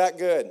not that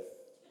good,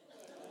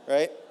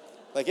 right?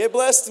 Like, it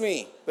blessed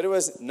me, but it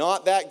was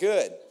not that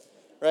good,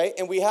 right?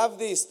 And we have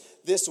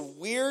this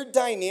weird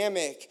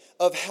dynamic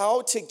of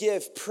how to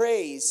give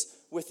praise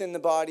within the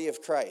body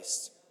of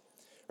Christ,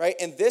 right?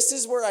 And this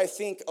is where I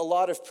think a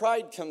lot of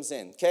pride comes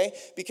in, okay?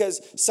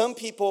 Because some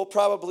people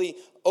probably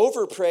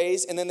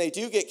overpraise, and then they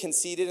do get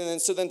conceited,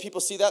 and then people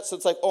see that, so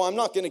it's like, oh, I'm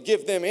not going to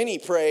give them any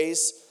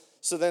praise,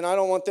 so then I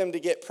don't want them to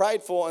get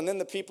prideful, and then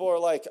the people are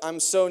like, I'm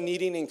so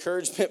needing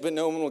encouragement, but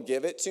no one will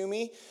give it to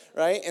me,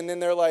 right? And then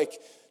they're like,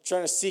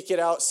 trying to seek it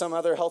out some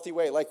other healthy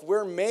way. Like,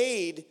 we're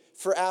made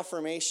for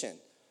affirmation,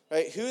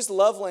 right? Whose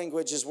love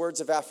language is words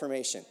of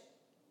affirmation?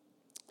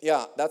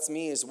 Yeah, that's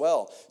me as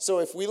well. So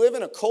if we live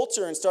in a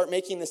culture and start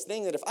making this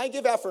thing that if I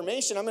give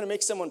affirmation, I'm going to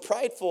make someone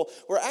prideful,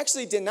 we're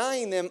actually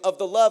denying them of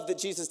the love that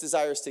Jesus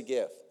desires to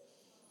give.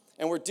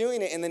 And we're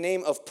doing it in the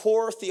name of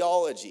poor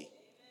theology.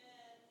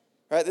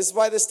 Right? This is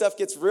why this stuff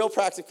gets real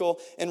practical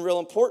and real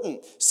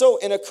important. So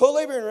in a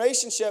co-laboring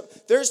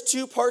relationship, there's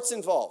two parts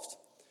involved.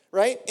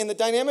 Right? In the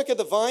dynamic of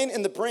the vine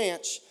and the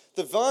branch,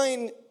 the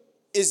vine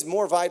is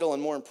more vital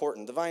and more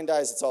important. The vine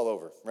dies, it's all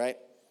over, right?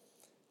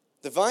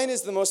 The vine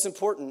is the most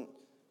important,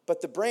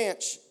 but the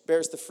branch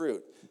bears the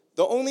fruit.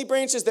 The only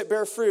branches that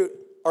bear fruit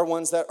are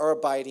ones that are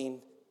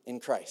abiding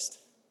in Christ.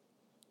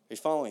 Are you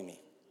following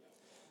me?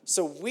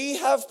 So we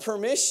have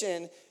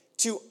permission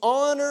to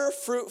honor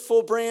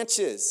fruitful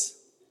branches.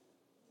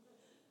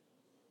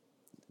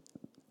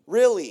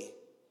 Really.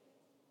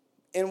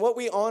 And what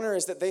we honor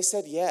is that they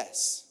said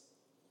yes.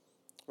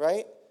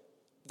 Right?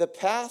 The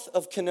path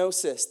of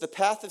kenosis, the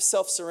path of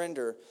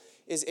self-surrender,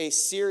 is a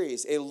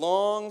series, a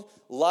long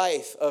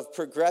life of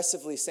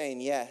progressively saying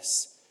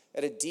yes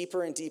at a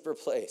deeper and deeper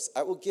place.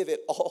 I will give it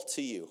all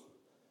to you.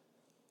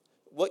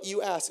 What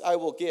you ask, I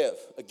will give.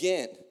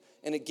 Again,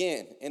 and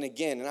again and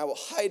again, and I will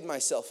hide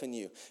myself in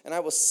you, and I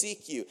will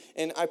seek you.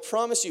 And I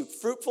promise you,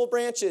 fruitful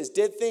branches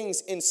did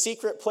things in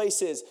secret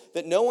places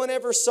that no one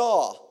ever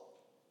saw,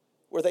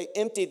 where they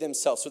emptied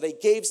themselves, where they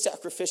gave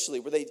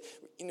sacrificially,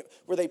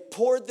 where they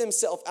poured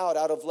themselves out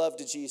of love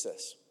to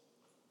Jesus.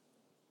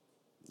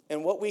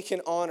 And what we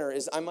can honor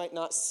is, I might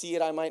not see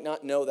it, I might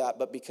not know that,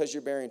 but because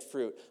you're bearing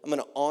fruit, I'm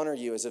going to honor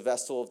you as a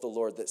vessel of the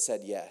Lord that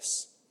said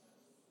yes.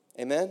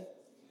 Amen?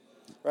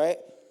 Right?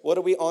 What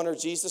do we honor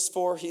Jesus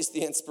for? He's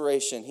the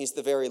inspiration. He's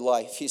the very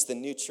life. He's the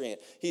nutrient.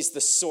 He's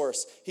the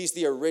source. He's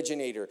the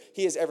originator.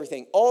 He is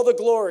everything. All the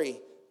glory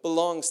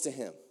belongs to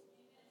him.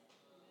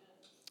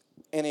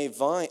 And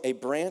a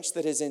branch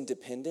that is in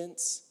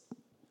dependence,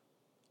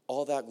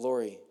 all that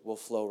glory will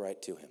flow right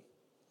to him.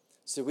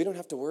 So we don't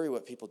have to worry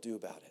what people do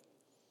about it.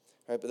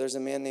 Right? But there's a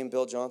man named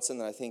Bill Johnson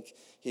that I think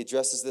he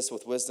addresses this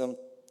with wisdom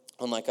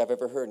unlike I've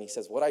ever heard. And he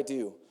says, what I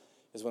do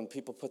is when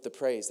people put the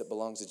praise that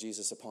belongs to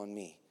Jesus upon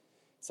me,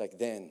 it's like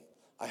then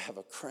I have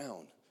a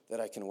crown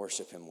that I can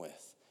worship him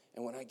with.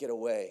 And when I get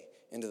away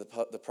into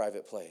the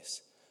private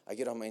place, I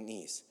get on my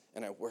knees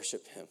and I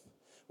worship him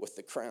with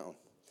the crown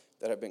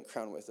that I've been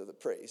crowned with, of the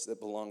praise that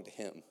belonged to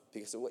him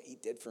because of what he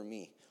did for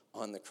me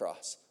on the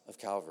cross of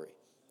Calvary.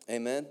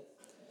 Amen?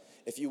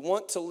 If you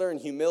want to learn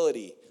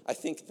humility, I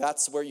think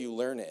that's where you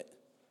learn it,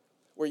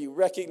 where you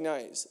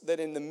recognize that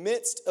in the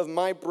midst of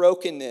my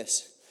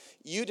brokenness,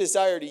 you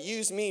desire to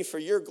use me for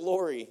your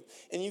glory,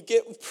 and you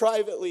get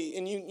privately,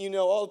 and you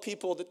know all the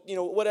people that,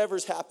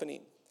 whatever's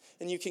happening,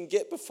 and you can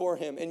get before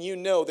him, and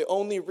the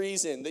only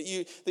reason that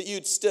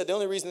you'd stood, the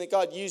only reason that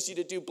God used you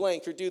to do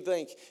blank or do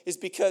blank is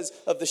because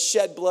of the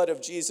shed blood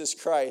of Jesus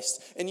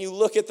Christ. And you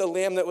look at the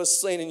Lamb that was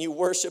slain, and you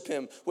worship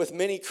him with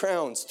many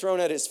crowns thrown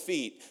at his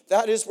feet.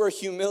 That is where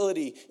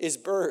humility is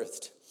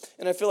birthed.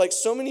 And I feel like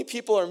so many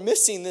people are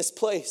missing this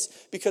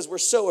place because we're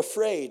so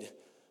afraid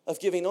of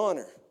giving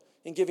honor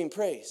and giving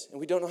praise, and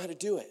we don't know how to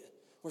do it.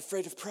 We're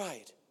afraid of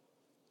pride.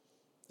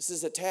 This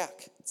is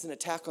attack. It's an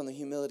attack on the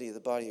humility of the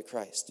body of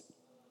Christ.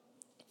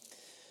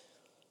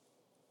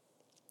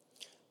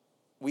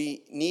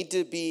 We need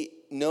to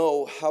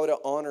know how to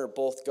honor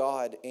both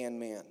God and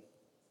man.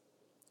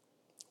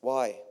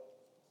 Why?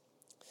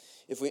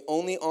 If we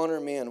only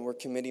honor man, we're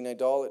committing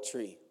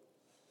idolatry.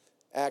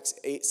 Acts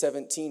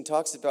 8:17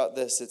 talks about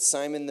this. It's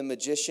Simon the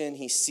magician.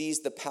 He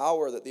sees the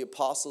power that the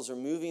apostles are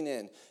moving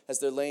in. As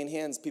they're laying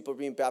hands, people are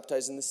being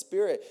baptized in the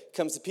Spirit.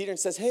 Comes to Peter and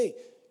says, hey,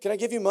 can I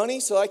give you money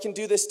so I can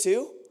do this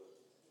too?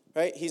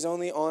 Right? He's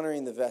only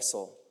honoring the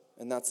vessel.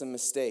 And that's a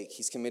mistake.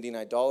 He's committing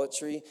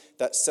idolatry.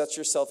 That sets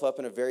yourself up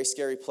in a very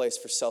scary place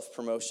for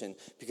self-promotion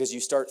because you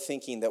start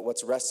thinking that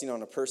what's resting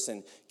on a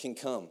person can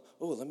come.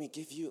 Oh, let me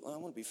give you, I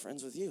want to be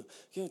friends with you.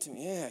 Give it to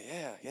me.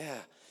 Yeah.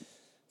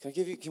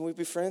 Can we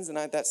be friends? And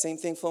that same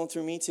thing flowing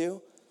through me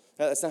too?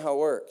 That's not how it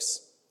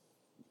works.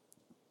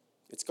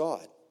 It's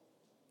God.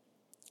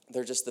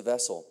 They're just the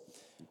vessel.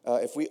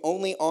 If we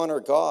only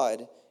honor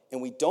God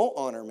and we don't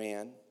honor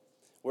man,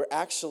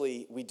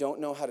 we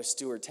don't know how to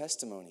steward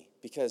testimony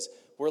because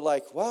we're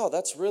like, wow,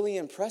 that's really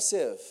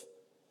impressive.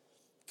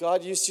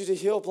 God used you to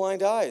heal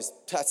blind eyes.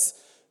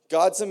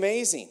 God's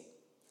amazing.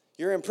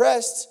 You're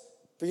impressed,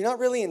 but you're not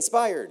really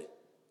inspired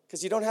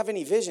because you don't have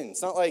any vision.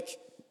 It's not like,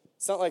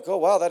 oh,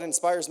 wow, that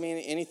inspires me in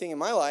anything in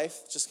my life.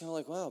 It's just kind of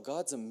like, wow,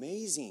 God's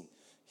amazing.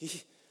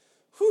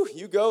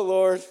 You go,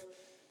 Lord.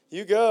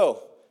 You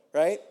go,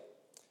 right?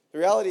 The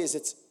reality is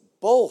it's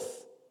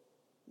both.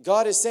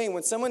 God is saying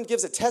when someone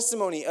gives a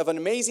testimony of an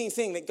amazing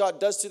thing that God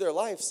does to their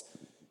lives,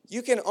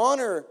 you can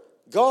honor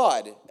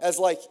God as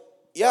like,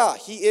 yeah,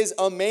 he is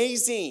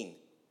amazing.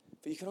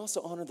 But you can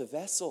also honor the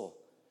vessel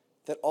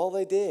that all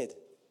they did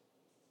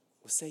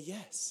was say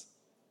yes.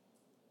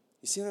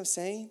 You see what I'm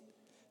saying?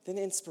 Then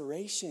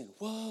inspiration.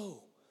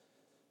 Whoa.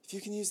 If you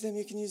can use them,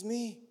 you can use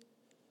me.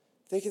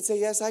 If they can say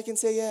yes, I can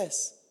say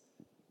yes.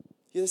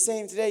 You're the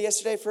same today,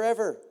 yesterday,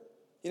 forever.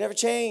 You never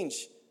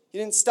change. You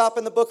didn't stop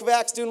in the book of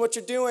Acts doing what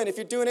you're doing. If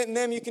you're doing it in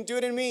them, you can do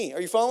it in me.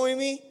 Are you following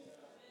me?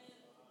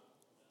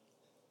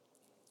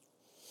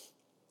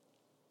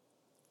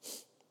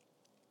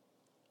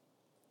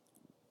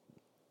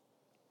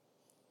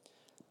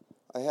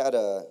 I had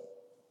a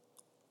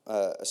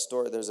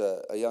story. There's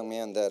a young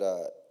man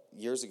that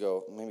years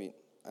ago, maybe,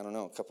 I don't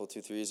know,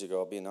 2-3 years ago,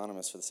 I'll be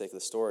anonymous for the sake of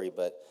the story,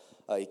 but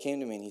he came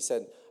to me and he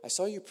said, I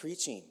saw you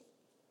preaching.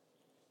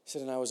 He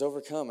said, and I was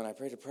overcome, and I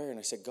prayed a prayer, and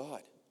I said,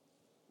 God,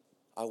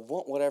 I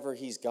want whatever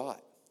he's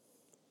got.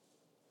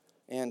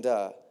 And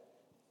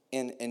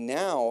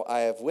now I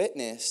have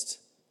witnessed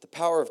the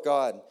power of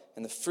God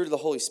and the fruit of the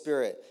Holy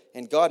Spirit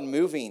and God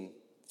moving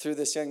through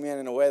this young man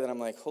in a way that I'm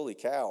like, holy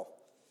cow,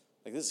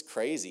 like this is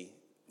crazy.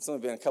 It's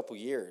only been a couple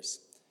years.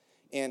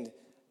 And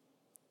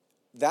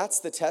that's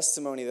the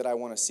testimony that I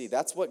want to see.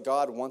 That's what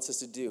God wants us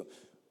to do.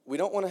 We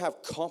don't want to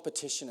have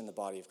competition in the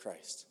body of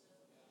Christ.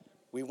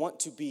 We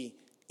want to be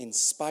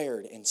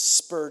inspired and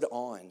spurred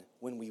on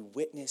when we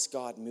witness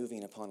God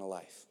moving upon a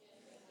life.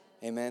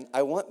 Amen.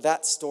 I want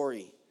that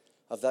story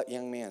of that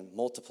young man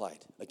multiplied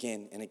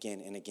again and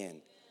again and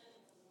again.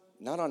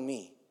 Not on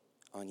me,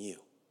 on you.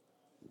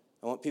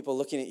 I want people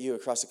looking at you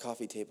across a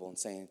coffee table and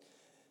saying,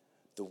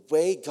 the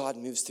way God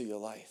moves through your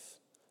life,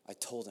 I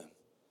told him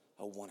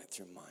I want it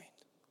through mine.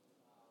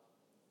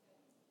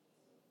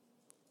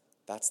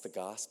 That's the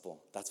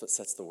gospel. That's what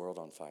sets the world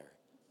on fire.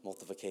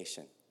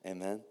 Multiplication.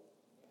 Amen?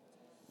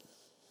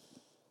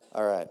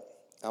 All right.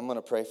 I'm going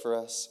to pray for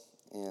us,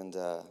 and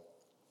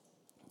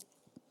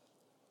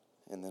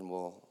then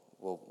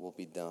we'll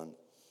be done.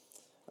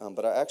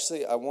 But I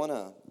want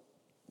to.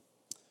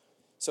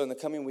 So in the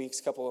coming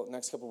weeks,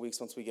 next couple weeks,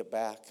 once we get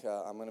back,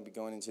 I'm going to be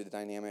going into the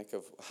dynamic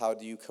of how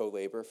do you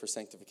co-labor for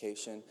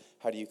sanctification?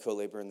 How do you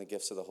co-labor in the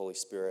gifts of the Holy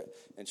Spirit?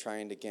 And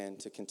trying, again,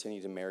 to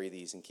continue to marry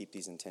these and keep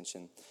these in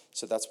tension.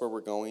 So that's where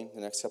we're going the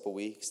next couple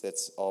weeks.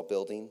 That's all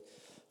building.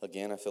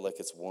 Again, I feel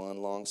like it's one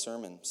long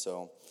sermon.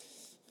 So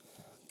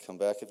come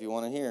back if you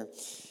want to hear.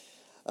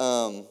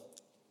 I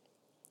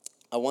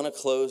want to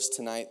close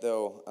tonight,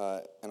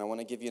 though, and I want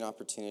to give you an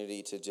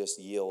opportunity to just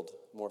yield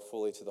more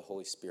fully to the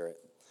Holy Spirit.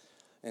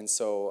 And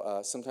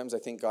so sometimes I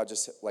think God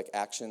just like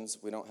actions.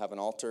 We don't have an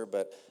altar,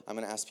 but I'm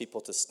going to ask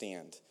people to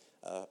stand.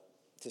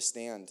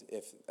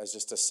 If as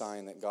just a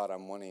sign that God,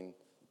 I'm wanting.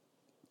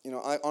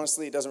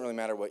 Honestly, it doesn't really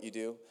matter what you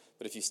do,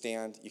 but if you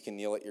stand, you can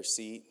kneel at your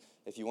seat.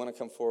 If you want to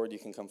come forward, you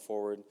can come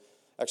forward.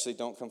 Actually,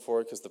 don't come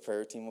forward because the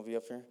prayer team will be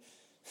up here.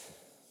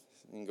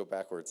 You can go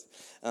backwards.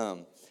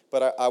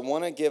 But I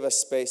want to give a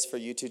space for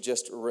you to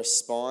just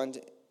respond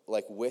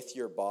like with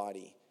your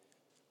body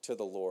to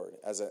the Lord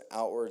as an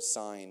outward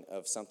sign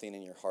of something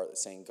in your heart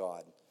that's saying,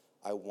 God,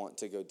 I want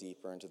to go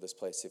deeper into this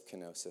place of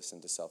kenosis,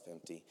 into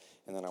self-empty.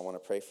 And then I want to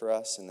pray for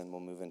us, and then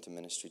we'll move into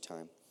ministry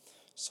time.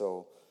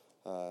 So,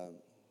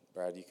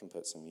 Brad, you can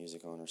put some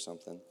music on or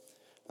something.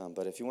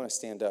 But if you want to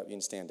stand up, you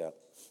can stand up.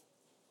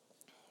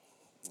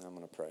 I'm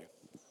going to pray.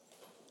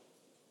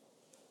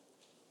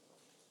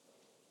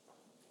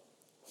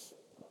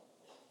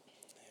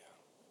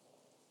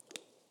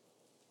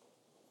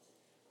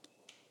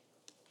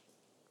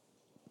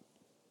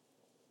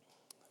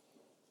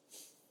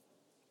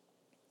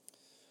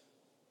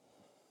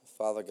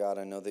 Father God,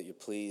 I know that you're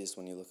pleased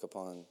when you look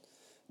upon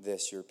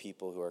this, your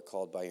people who are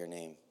called by your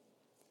name.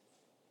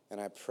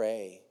 And I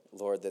pray,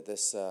 Lord, that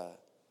this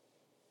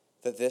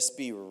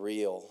be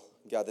real.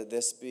 God, that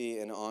this be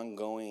an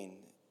ongoing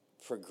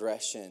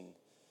progression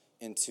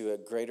into a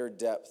greater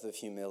depth of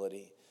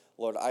humility.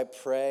 Lord, I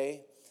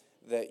pray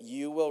that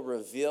you will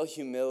reveal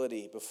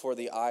humility before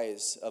the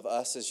eyes of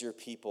us as your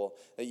people,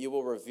 that you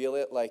will reveal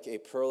it like a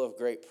pearl of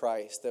great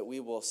price, that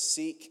we will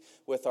seek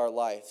with our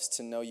lives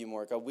to know you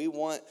more. God, we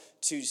want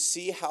to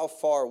see how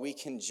far we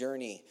can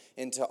journey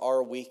into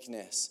our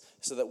weakness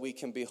so that we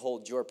can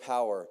behold your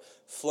power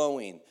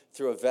flowing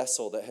through a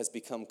vessel that has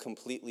become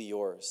completely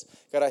yours.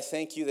 God, I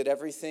thank you that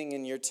everything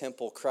in your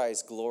temple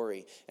cries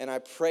glory. And I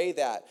pray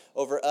that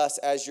over us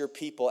as your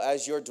people,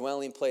 as your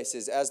dwelling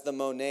places, as the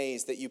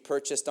Monets that you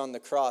purchased on the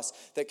cross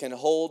that can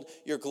hold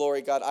your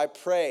glory. God, I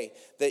pray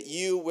that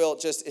you will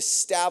just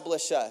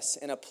establish us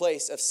in a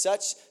place of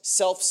such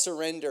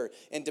self-surrender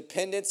and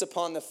dependence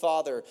upon the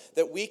Father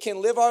that we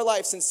can live our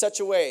lives in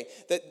such a way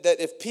that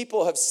if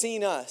people have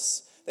seen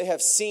us, they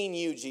have seen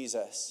you,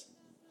 Jesus.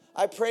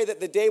 I pray that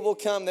the day will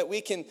come that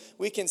we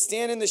can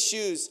stand in the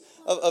shoes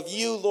of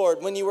you,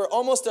 Lord, when you were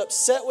almost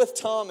upset with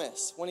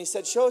Thomas, when he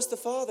said, show us the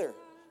Father,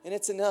 and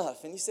it's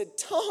enough. And you said,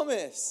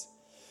 Thomas,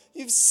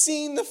 you've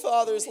seen the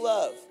Father's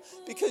love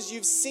because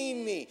you've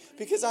seen me,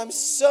 because I'm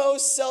so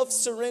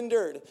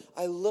self-surrendered.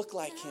 I look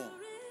like him.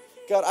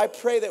 God, I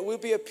pray that we'll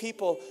be a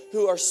people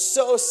who are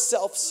so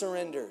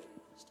self-surrendered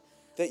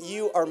that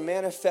you are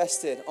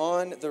manifested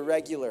on the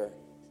regular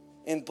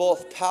in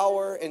both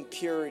power and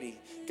purity.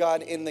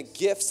 God, in the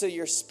gifts of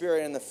your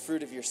Spirit and the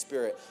fruit of your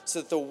Spirit,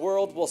 so that the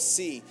world will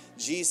see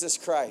Jesus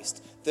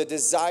Christ, the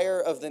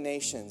desire of the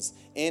nations,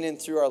 in and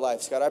through our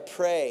lives. God, I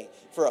pray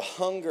for a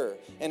hunger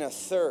and a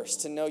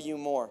thirst to know you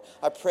more.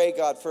 I pray,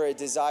 God, for a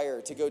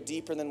desire to go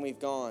deeper than we've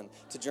gone,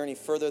 to journey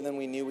further than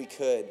we knew we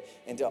could,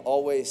 and to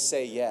always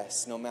say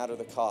yes, no matter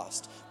the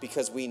cost,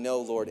 because we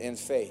know, Lord, in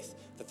faith,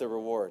 that the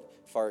reward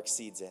far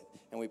exceeds it.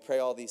 And we pray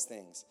all these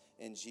things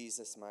in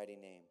Jesus' mighty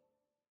name.